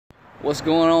What's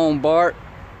going on, Bart?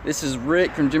 This is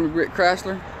Rick from Jimmy Brick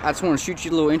Chrysler. I just want to shoot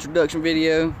you a little introduction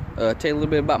video, tell you a little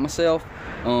bit about myself.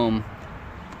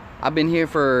 I've been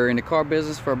here in the car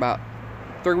business for about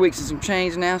 3 weeks and some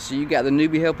change now, so you got the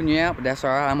newbie helping you out, but that's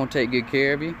alright. I'm going to take good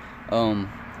care of you.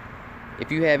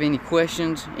 If you have any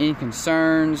questions, any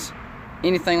concerns,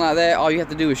 anything like that, all you have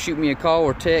to do is shoot me a call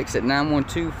or text at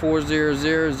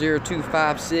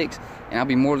 912-400-0256, and I'll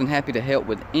be more than happy to help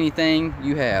with anything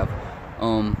you have.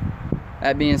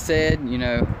 That being said, you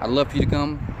know, I'd love for you to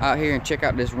come out here and check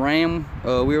out this Ram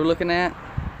we were looking at.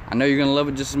 I know you're going to love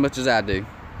it just as much as I do.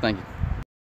 Thank you.